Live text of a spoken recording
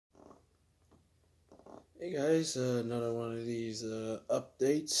Hey guys, another one of these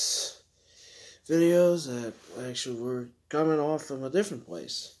updates videos that actually were coming off from a different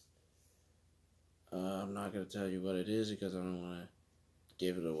place. I'm not going to tell you what it is because I don't want to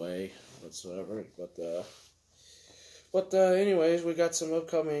give it away whatsoever. But anyways, we got some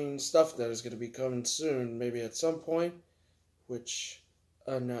upcoming stuff that is going to be coming soon, maybe at some point, which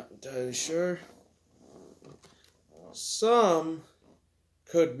I'm not entirely sure. Some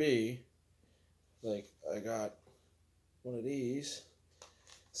could be, like I got one of these.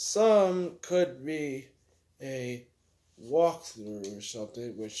 Some could be a walkthrough or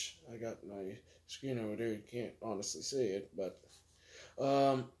something, which I got my screen over there. You can't honestly see it, but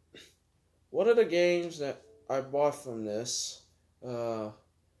one of the games that I bought from this, and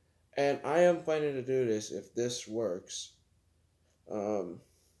I am planning to do this if this works. One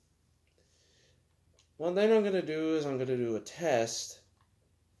thing I'm gonna do is I'm gonna do a test,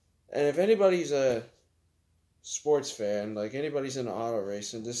 and if anybody's a sports fan, like anybody's into auto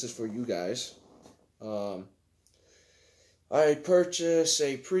racing, this is for you guys. I purchased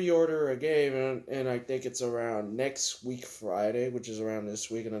a pre-order a game, and I think it's around next week Friday, which is around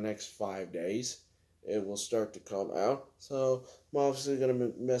this week. In the next 5 days, it will start to come out. So I'm obviously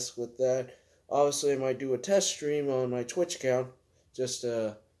gonna mess with that. Obviously, I might do a test stream on my Twitch account just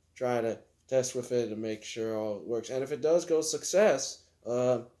to try to test with it and make sure all works. And if it does go success,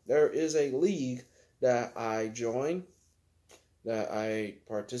 there is a league that I join, that I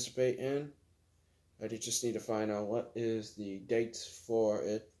participate in. I just need to find out what is the date for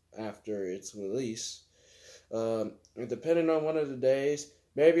it after its release. Depending on one of the days,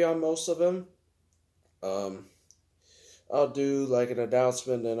 maybe on most of them, I'll do like an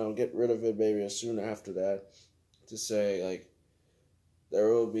announcement and I'll get rid of it maybe as soon after that to say like there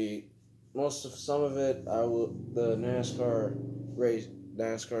will be some of it. The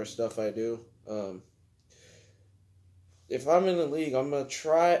NASCAR stuff I do. If I'm in the league, I am gonna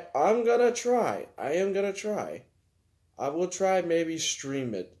try. I will try maybe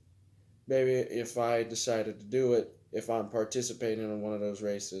stream it. Maybe if I decided to do it, if I'm participating in one of those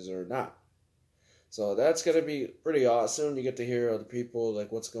races or not. So that's gonna be pretty awesome. You get to hear other people,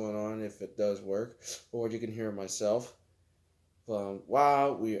 like what's going on if it does work. Or you can hear myself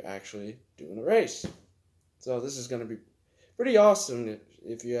while we're actually doing a race. So this is gonna be pretty awesome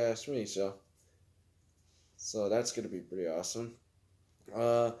if you ask me, So that's going to be pretty awesome.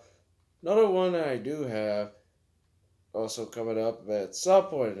 Another one that I do have also coming up at some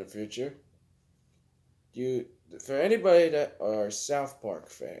point in the future. For anybody that are South Park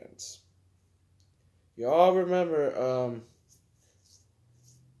fans, you all remember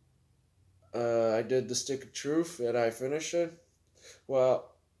I did the Stick of Truth and I finished it. Well,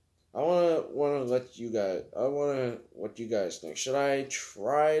 I want to let you guys. What you guys think. Should I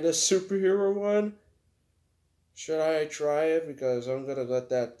try the superhero one? Should I try it? Because I'm going to let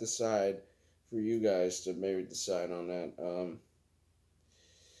that decide for you guys to maybe decide on that.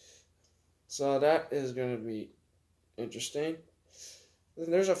 So that is going to be interesting.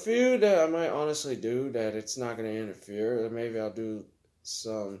 And there's a few that I might honestly do that it's not going to interfere. Maybe I'll do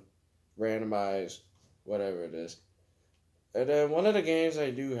some randomized, whatever it is. And then one of the games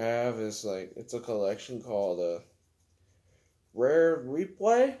I do have is it's a collection called Rare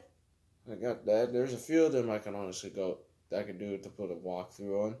Replay. I got that. There's a few of them I can honestly do to put a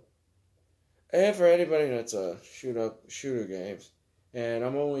walkthrough on. And for anybody that's a shooter games, and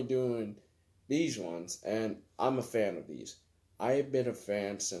I'm only doing these ones, and I'm a fan of these. I have been a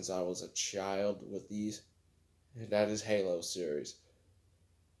fan since I was a child with these, and that is Halo series.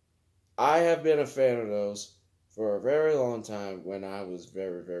 I have been a fan of those for a very long time when I was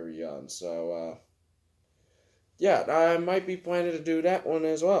very, very young. So, yeah, I might be planning to do that one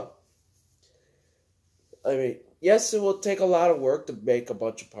as well. I mean, yes, it will take a lot of work to make a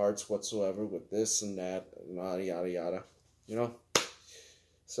bunch of parts whatsoever with this and that, and yada, yada, you know?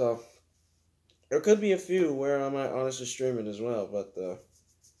 So, there could be a few where I might honestly stream it as well, but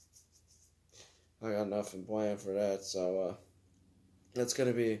I got nothing planned for that, so that's going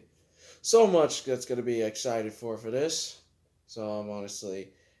to be so much that's going to be excited for this. So, I'm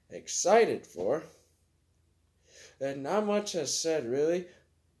honestly excited for. And not much has said, really.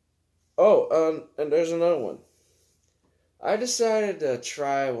 Oh, and there's another one. I decided to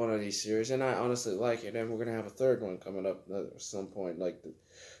try one of these series, and I honestly like it, and we're going to have a third one coming up at some point, like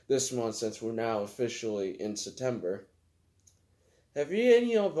this month, since we're now officially in September. Have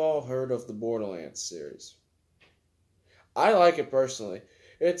any of all heard of the Borderlands series? I like it personally.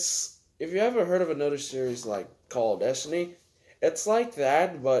 If you ever heard of another series like Call of Destiny, it's like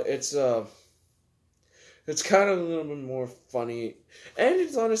that, but it's It's kind of a little bit more funny, and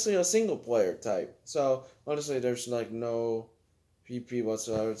it's honestly a single player type. So honestly, there's like no PP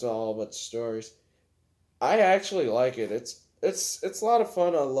whatsoever. It's all about stories. I actually like it. It's a lot of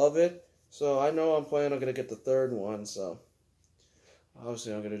fun. I love it. So I know I'm planning on gonna get the third one. So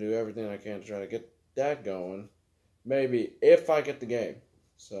obviously I'm gonna do everything I can to try to get that going. Maybe if I get the game.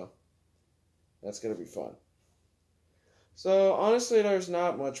 So that's gonna be fun. So honestly, there's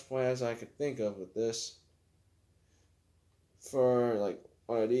not much plans I could think of with this for like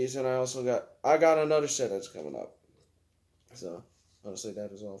one of these, and I got another set that's coming up. So honestly,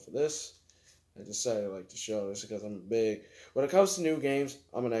 that is all for this. I decided like to show this because I'm big. When it comes to new games,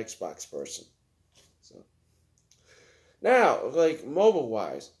 I'm an Xbox person. So now, like mobile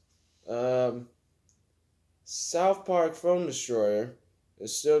wise, South Park Phone Destroyer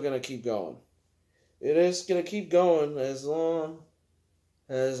is still gonna keep going. It is gonna keep going as long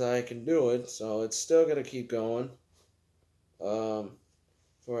as I can do it. So it's still gonna keep going.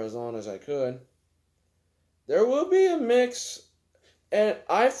 For as long as I could. There will be a mix, and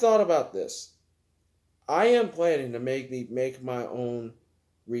I've thought about this. I am planning to make my own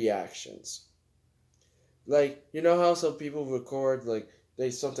reactions. Like, you know how some people record, like,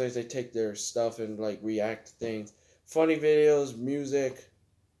 sometimes they take their stuff and, like, react to things. Funny videos, music,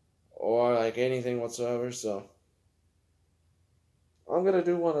 or, like, anything whatsoever, so. I'm gonna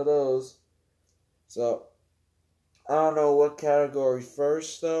do one of those. So, I don't know what category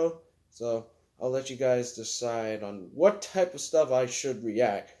first, though, so I'll let you guys decide on what type of stuff I should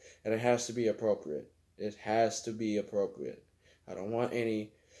react, and it has to be appropriate. It has to be appropriate. I don't want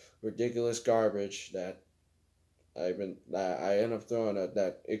any ridiculous garbage that I end up throwing at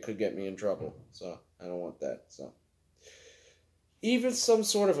that it could get me in trouble. So I don't want that. So even some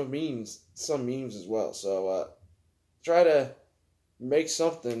sort of some memes as well. So try to make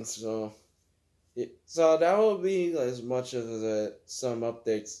something. So that will be as much as some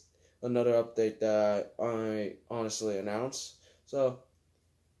updates. Another update that I honestly announced. So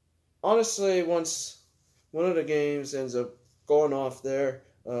honestly, once one of the games ends up going off there,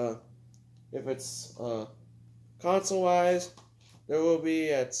 if it's console-wise, there will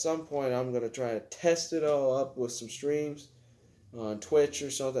be at some point I'm going to try to test it all up with some streams on Twitch or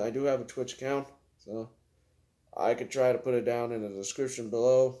something. I do have a Twitch account, so I could try to put it down in the description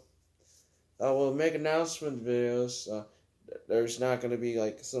below. I will make announcement videos. There's not going to be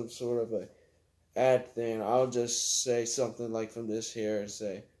like some sort of a ad thing. I'll just say something like from this here and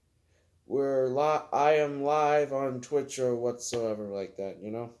say, I am live on Twitch or whatsoever like that,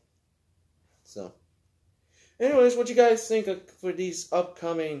 you know? So, anyways, what you guys think for these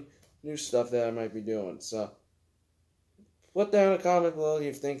upcoming new stuff that I might be doing? So, put down a comment below if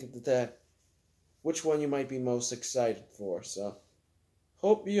you think of that, which one you might be most excited for. So,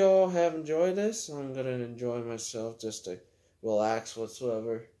 hope you all have enjoyed this. I'm going to enjoy myself just to relax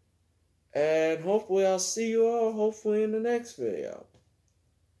whatsoever. And hopefully I'll see you all hopefully in the next video.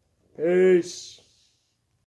 Peace.